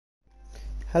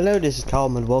Hello, this is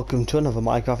Calm and welcome to another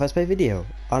Minecraft Let's Play video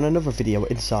and another video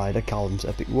inside a Calm's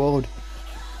Epic World.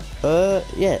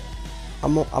 Yeah,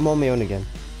 I'm on my own again.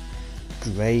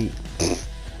 Great.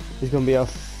 It's gonna be a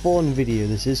fun video,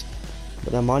 this is,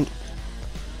 but never mind.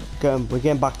 We're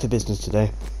getting back to business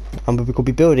today, and we're gonna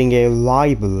be building a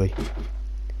library.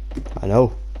 I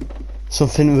know,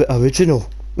 something original.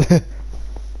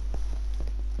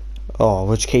 Oh,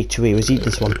 which cake to eat? Let's eat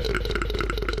this one.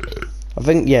 I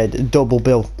think, yeah, double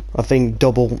bill. I think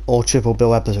double or triple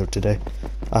bill episode today.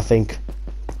 I think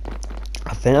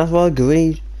that's what I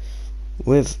agreed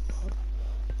with.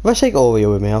 Let's take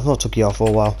Oreo with me. I've not took you off for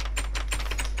a while.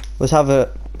 Let's have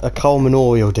a calm and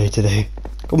Oreo day today.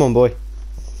 Come on, boy.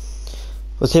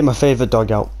 Let's take my favourite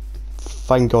dog out.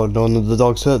 Thank God none of the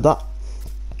dogs heard that.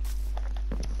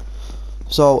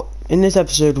 So, in this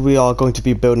episode we are going to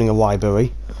be building a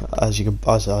library, as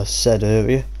I said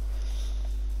earlier.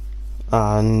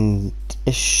 And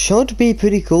it should be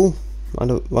pretty cool. I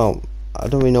don't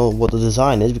really know what the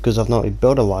design is because I've not really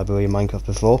built a library in Minecraft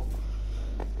before.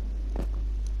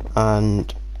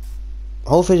 And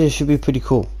hopefully it should be pretty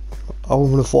cool. I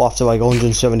would have thought after like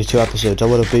 172 episodes I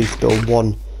would have built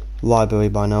one library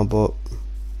by now, but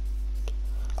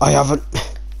I haven't.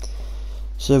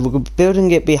 So we're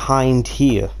building it behind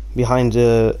here, behind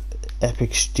the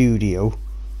Epic Studio.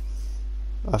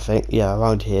 I think, yeah,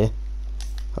 around here.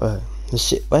 Let's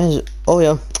see, where's it? Oh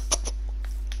yeah,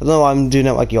 I don't know why I'm doing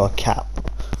it like you're a cat,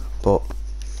 but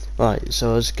right,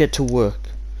 so let's get to work.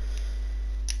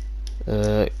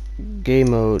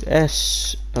 Game mode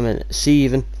C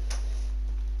even.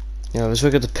 Yeah, let's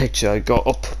look at the picture I got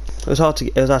up. It was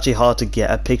actually hard to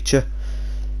get a picture,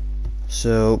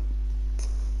 so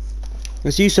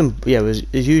let's use some. Yeah, it's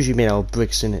usually made out of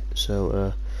bricks in it,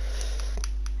 so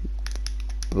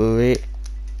brick.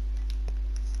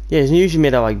 Yeah, it's usually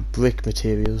made out of like brick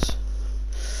materials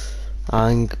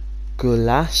and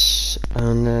glass,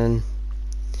 and then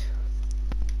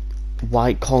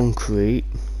white concrete.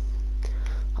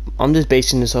 I'm just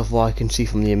basing this off what I can see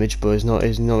from the image, but it's not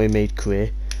really made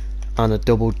clear. And a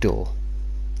double door.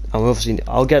 And obviously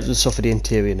I'll get to the stuff for the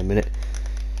interior in a minute.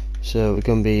 So we're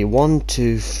gonna be 1,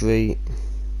 2, 3.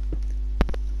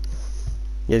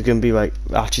 Yeah, it's gonna be like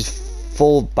arches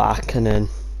full back, and then.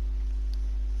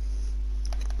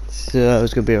 So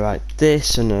it's gonna be like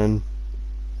this, and then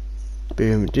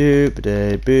boom doo ba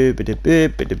boo ba boo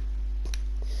ba.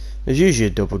 There's usually a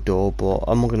double door, but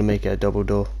I'm not gonna make it a double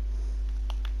door.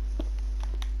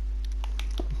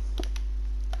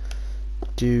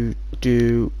 Do,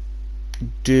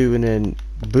 and then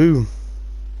boom.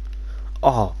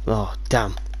 Oh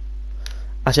damn.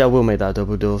 Actually, I will make that a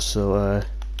double door. So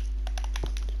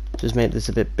just make this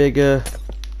a bit bigger.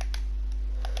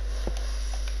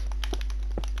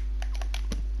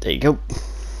 There you go.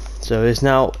 So it's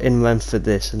now in length for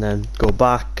this, and then go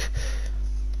back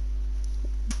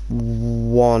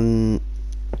 1,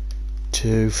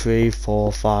 2, 3,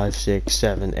 4, 5, 6,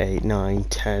 7, 8, 9,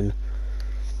 10,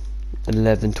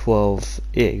 11, 12.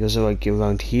 Yeah, it goes like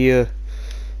around here.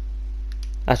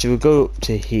 Actually, we'll go up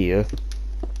to here,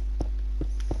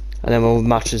 and then we'll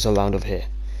match this around over here.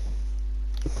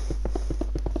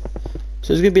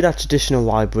 So it's gonna be that traditional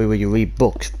library where you read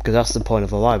books, because that's the point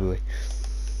of a library.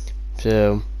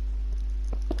 So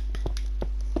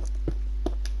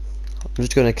I'm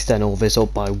just going to extend all this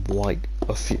up by like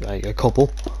a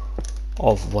couple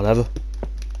of whatever.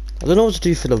 I don't know what to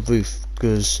do for the roof,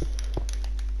 because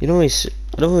you know,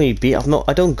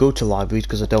 I don't go to libraries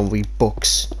because I don't read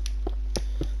books.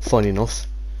 Funny enough,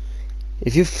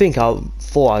 if you think I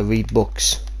thought I read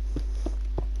books,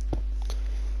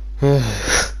 we're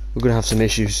gonna have some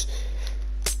issues.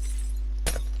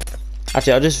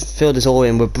 Actually, I'll just fill this all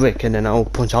in with brick, and then I'll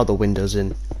punch out the windows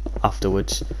in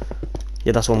afterwards.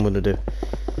 Yeah, that's what I'm gonna do.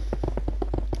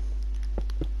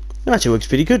 It actually works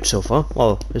pretty good so far.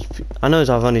 Well, I know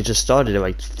I've only just started it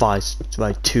like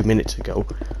 2 minutes ago,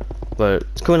 but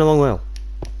it's going along well.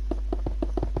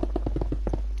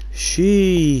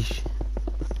 Sheesh.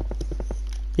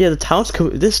 Yeah, the town's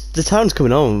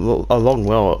coming on along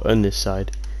well on this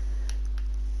side.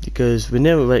 Because we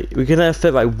can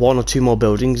fit like 1 or 2 more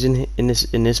buildings in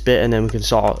this bit, and then we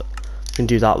can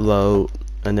do that row,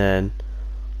 and then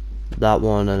that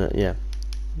one, and yeah.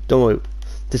 Don't worry,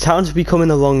 the town's be coming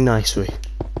along nicely.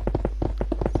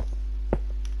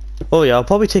 Oh yeah, I'll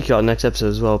probably take you out next episode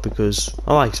as well, because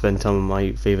I like spending time with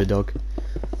my favourite dog.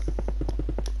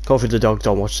 Hopefully the dog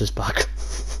don't watch this back.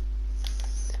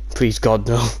 Please God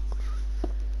no.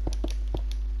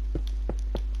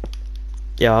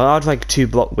 Yeah, I'll add like 2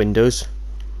 block windows.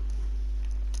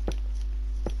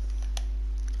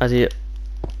 You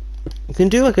can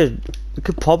do like a we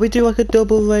could probably do like a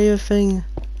double layer thing,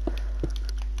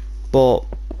 but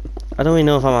I don't really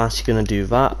know if I'm actually gonna do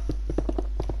that.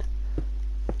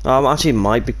 I actually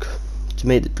might be to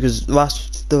make it, because the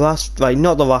last like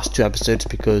not the last 2 episodes,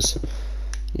 because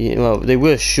you know they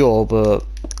were short, but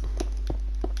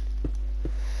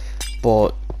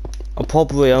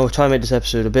I'll try and make this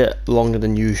episode a bit longer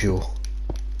than usual.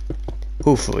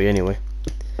 Hopefully, anyway.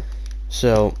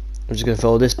 So I'm just gonna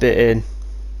fill this bit in,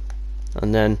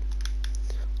 and then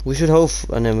we should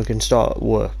and then we can start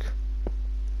work.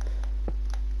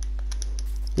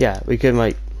 Yeah, we can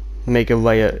like make a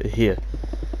layer here,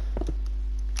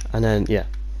 and then yeah,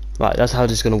 right. That's how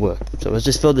this is gonna work. So let's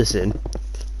just fill this in,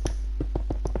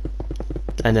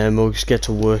 and then we'll just get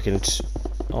to working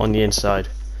on the inside.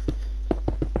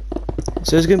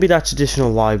 So there's gonna be that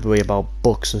traditional library about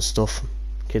books and stuff.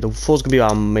 Okay, the floor's gonna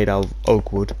be made out of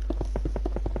oak wood.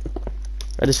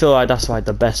 I just feel like that's like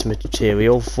the best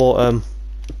material for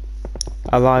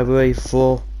a library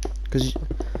floor, because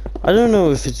I don't know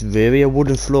if it's really a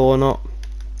wooden floor or not,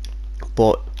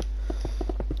 but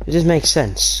it just makes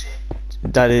sense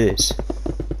that it is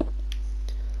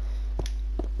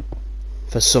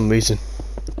for some reason.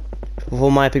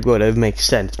 For my epic world, it makes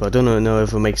sense, but I don't know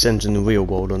if it makes sense in the real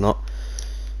world or not.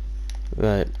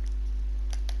 Right.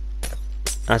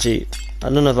 Actually, I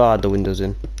don't know if I had the windows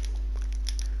in.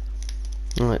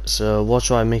 Alright, so what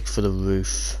should I make for the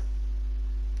roof?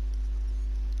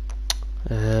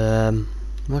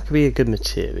 What could be a good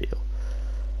material?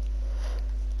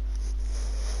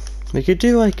 We could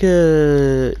do like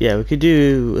we could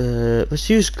do let's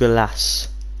use glass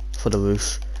for the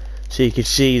roof, so you can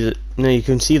see you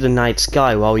can see the night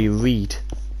sky while you read.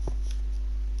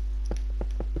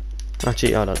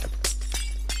 Actually, hold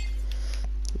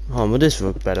on. Would this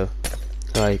work better?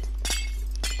 Like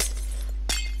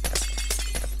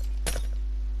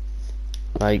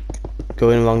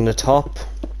going along the top.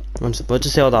 Let's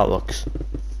just see how that looks.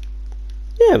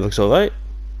 Yeah, it looks alright,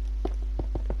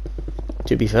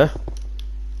 to be fair.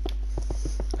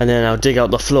 And then I'll dig out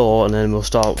the floor, and then we'll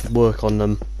start work on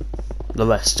the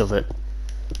rest of it.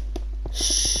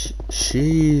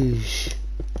 Sheesh.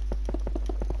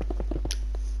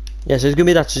 Yeah, so it's gonna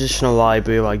be that traditional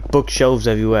library, like bookshelves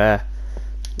everywhere.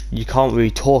 You can't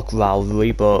really talk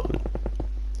loudly, but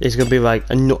it's gonna be like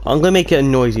I'm gonna make it a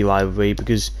noisy library,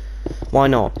 because why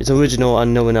not? It's original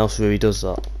and no one else really does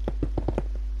that.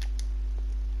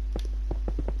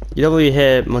 You don't really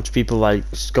hear much people like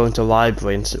going to a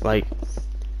library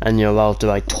and you're allowed to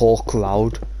like talk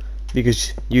loud,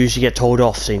 because you usually get told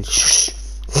off saying shh.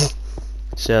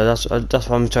 So that's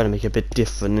why I'm trying to make it a bit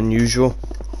different than usual.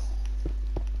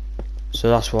 So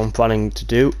that's what I'm planning to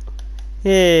do.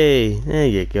 Hey, there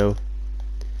you go.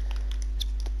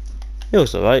 It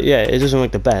looks alright. Yeah, it doesn't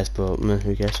look the best, but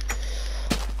who cares?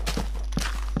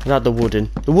 Add the wood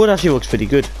in. The wood actually looks pretty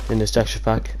good in this texture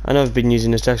pack. I know I've been using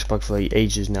this texture pack for like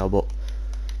ages now, but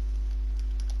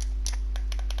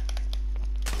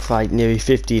for like nearly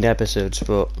 15 episodes,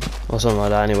 or something like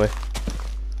that anyway.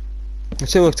 It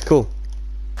still looks cool.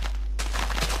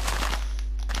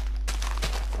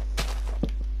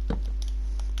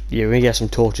 Yeah, we're gonna get some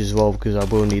torches as well, because I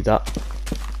will need that.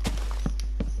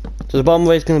 So the bottom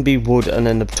layer is gonna be wood, and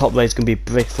then the top layer is gonna be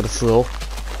brick for the floor.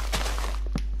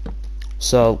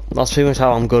 So that's pretty much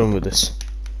how I'm going with this.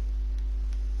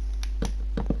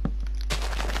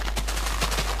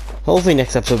 Hopefully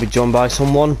next episode will be joined by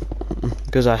someone,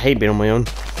 because I hate being on my own.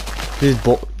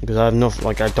 Because I have enough,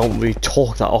 like I don't really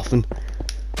talk that often.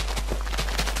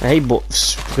 I hate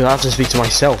books because I have to speak to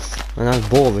myself, and that's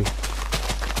boring.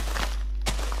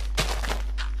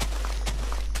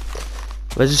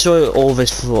 Let's just show you all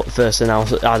this first, and I'll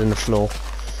add in the floor.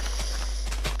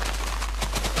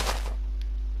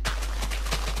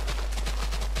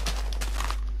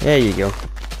 There you go.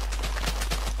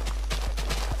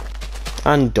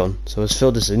 And done. So let's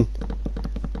fill this in,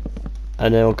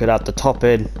 and then we could add the top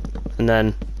in, and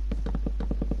then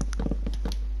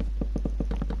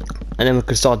we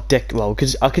could start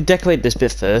because I could decorate this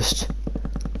bit first,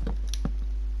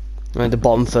 right, the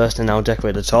bottom first, and I'll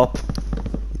decorate the top,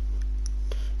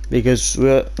 because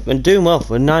we're doing well.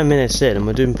 We're 9 minutes in, and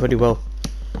we're doing pretty well.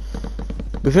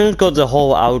 We've pretty much got the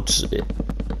whole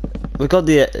we got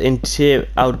the interior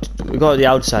out. We got the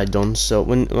outside done. So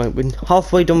when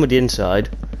halfway done with the inside,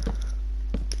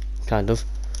 kind of.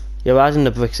 Yeah, we're adding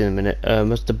the bricks in a minute.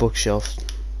 What's the bookshelf?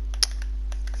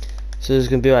 So there's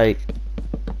gonna be like,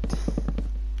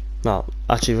 well,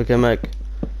 actually we can make.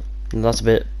 That's a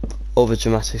bit over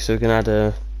dramatic. So we can add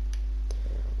a.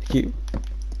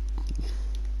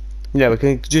 Yeah, we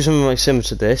can do something like similar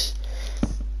to this,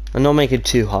 and not make it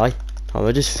too high.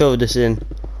 I'll just fill this in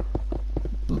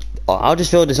I'll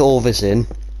just fill all this in.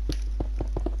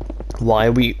 Why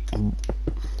we,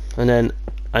 and then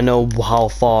I know how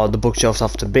far the bookshelves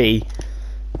have to be,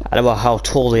 and about how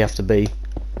tall they have to be,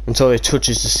 until it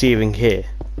touches the ceiling here.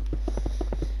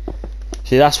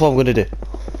 See, that's what I'm gonna do.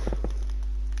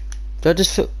 Did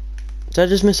I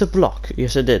just miss a block?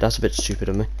 Yes, I did. That's a bit stupid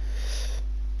of me.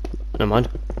 Never mind.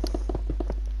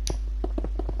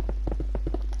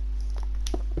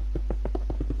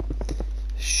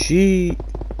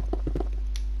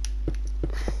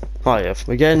 Oh yeah,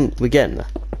 we're getting there.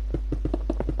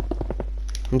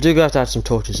 I'm gonna have to add some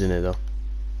torches in it though.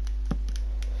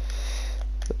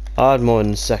 I'll add more in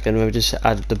a second. Maybe just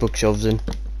add the bookshelves in.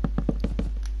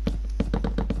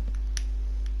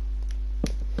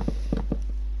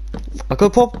 I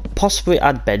could possibly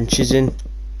add benches in.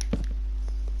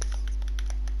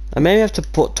 I may have to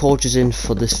put torches in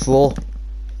for this floor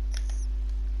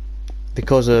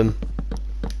because the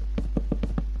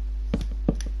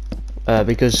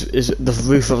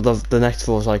roof of the next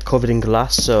floor is like covered in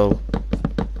glass, so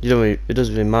it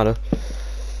doesn't really matter.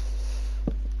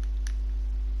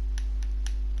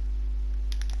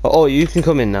 Oh, you can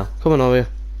come in now. Come on over here.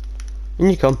 In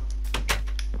you come.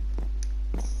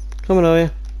 Come on over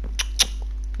here.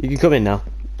 You can come in now.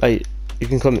 Hey, you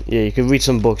can come. Yeah, you can read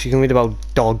some books. You can read about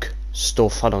dog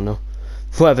stuff. I don't know,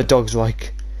 whatever dogs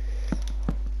like.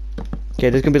 Okay,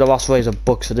 there's gonna be the last ways of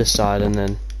books for this side, and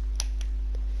then.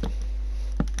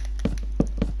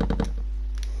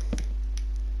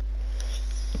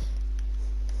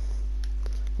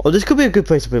 Oh, this could be a good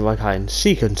place to put like hide and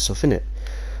seek and stuff, innit?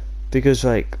 Because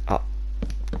like,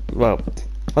 well,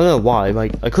 I don't know why.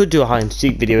 Like, I could do a hide and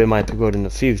seek video in my episode in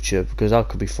the future because that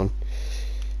could be fun.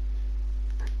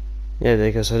 Yeah, there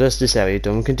you go. So that's this area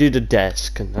done. We can do the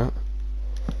desk and that.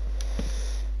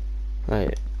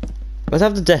 Right. Let's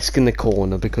have the desk in the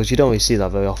corner because you don't really see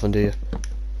that very often, do you?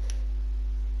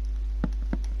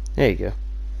 There you go.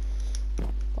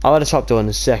 I'll add a trapdoor in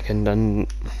a second, and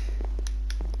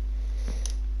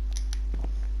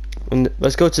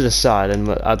let's go to the side and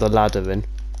we'll add the ladder in.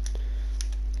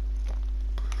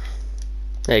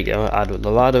 There you go. Add the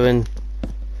ladder in.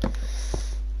 To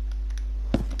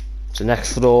the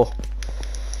next floor.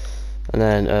 And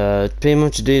then pretty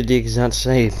much do the exact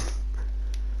same.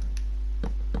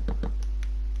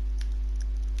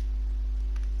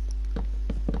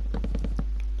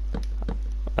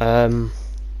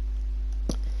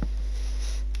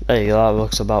 There you go, that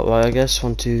looks about right, I guess.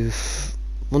 1 2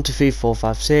 3 4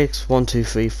 5 6 1 2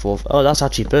 3 4. Oh, that's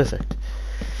actually perfect.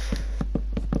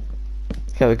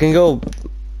 Okay, we can go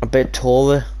a bit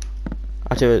taller.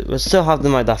 Actually, we'll still have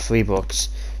them like that 3 blocks,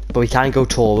 but we can go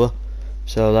taller.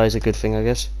 So that is a good thing, I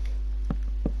guess.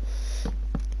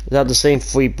 We have the same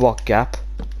 3 block gap,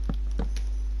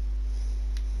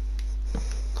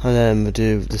 and then we'll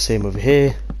do the same over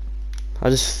here. I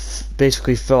just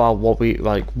basically fill out what we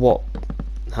like, what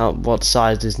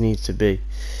size this needs to be,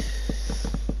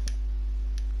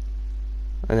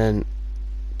 and then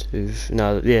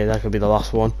yeah, that could be the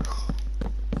last one,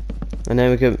 and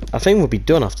then I think we'll be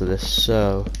done after this.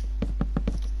 So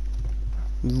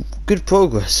good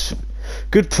progress.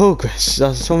 Good progress.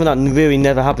 That's something that really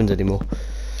never happens anymore.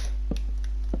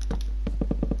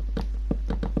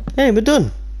 Hey, we're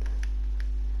done.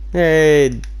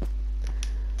 Hey.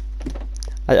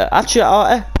 Actually,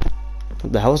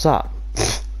 what the hell was that?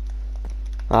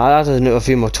 I had a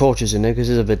few more torches in there because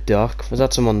it's a bit dark. Was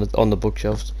that some on the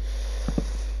bookshelves?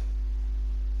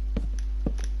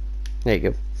 There you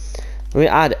go.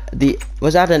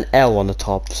 Let's add an L on the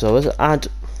top. So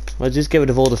let's just get rid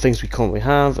of all the things we currently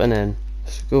have, and then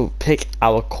let's go pick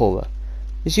our colour.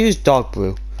 Let's use dark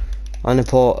blue, and then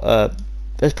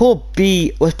let's call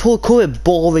it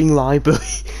boring library.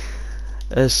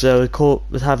 So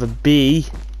let's have a B.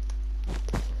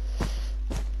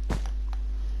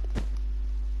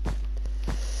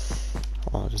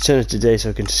 I'll turn it today so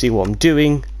I can see what I'm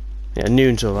doing. Yeah,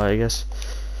 noon's alright, I guess.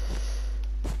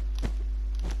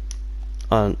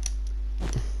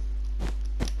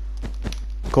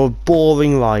 Called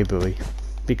boring library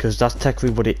because that's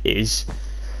technically what it is.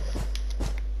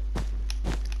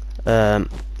 Yeah,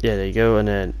 there you go, and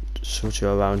then switch it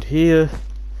around here.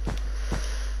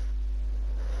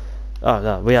 Oh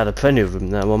no, we had plenty of room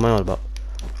there. What am I on about?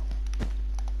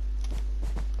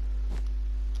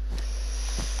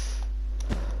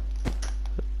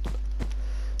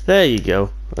 There you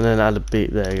go, and then add a B.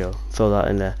 There you go. Fill that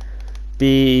in there.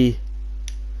 B.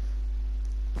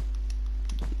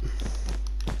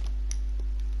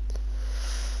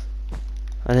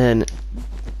 And then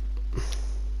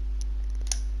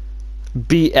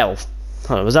BL.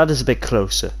 Hold on, was that just a bit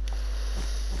closer?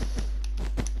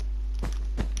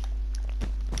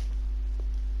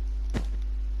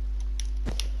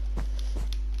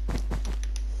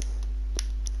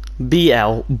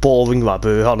 BL boring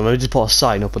library. Hold on, let me just put a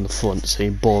sign up on the front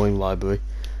saying boring library,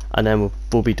 and then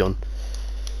we'll be done.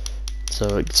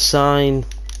 So sign.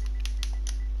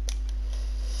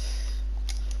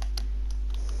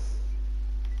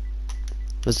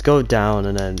 Let's go down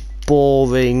and then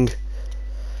boring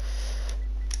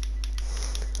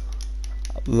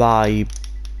there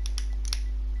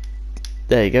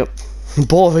you go.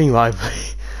 Boring library.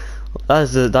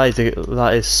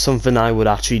 That is something I would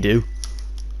actually do.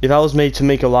 If I was made to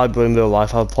make a library in real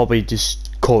life, I'd probably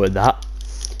just call it that.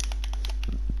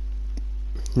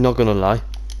 Not gonna lie.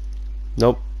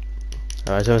 Nope.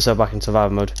 Alright, turn myself back in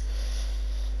survival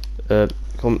mode.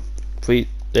 Complete.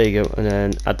 There you go, and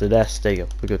then add the desk. There you go.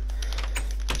 We're good.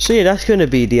 So yeah, that's gonna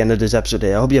be the end of this episode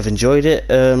here. I hope you have enjoyed it.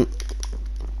 Yeah,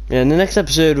 in the next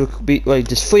episode will be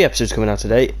there's 3 episodes coming out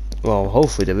today. Well,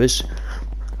 hopefully there is.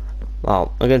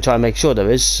 Well, I'm gonna try and make sure there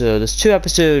is. There's 2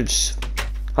 episodes.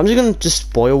 I'm just gonna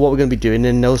spoil what we're gonna be doing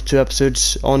in those 2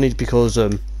 episodes only because I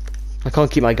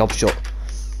can't keep my gob shut.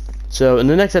 So in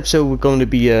the next episode we're going to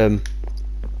be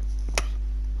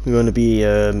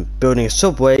building a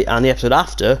subway, and the episode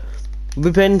after we'll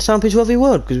be playing Sound Pitch Worthy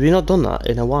World because we've not done that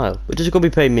in a while. We're just gonna be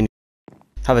playing mini,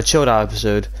 have a chilled out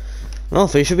episode, and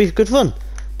hopefully it should be good fun.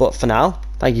 But for now,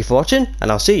 thank you for watching,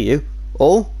 and I'll see you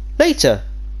all later.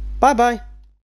 Bye bye.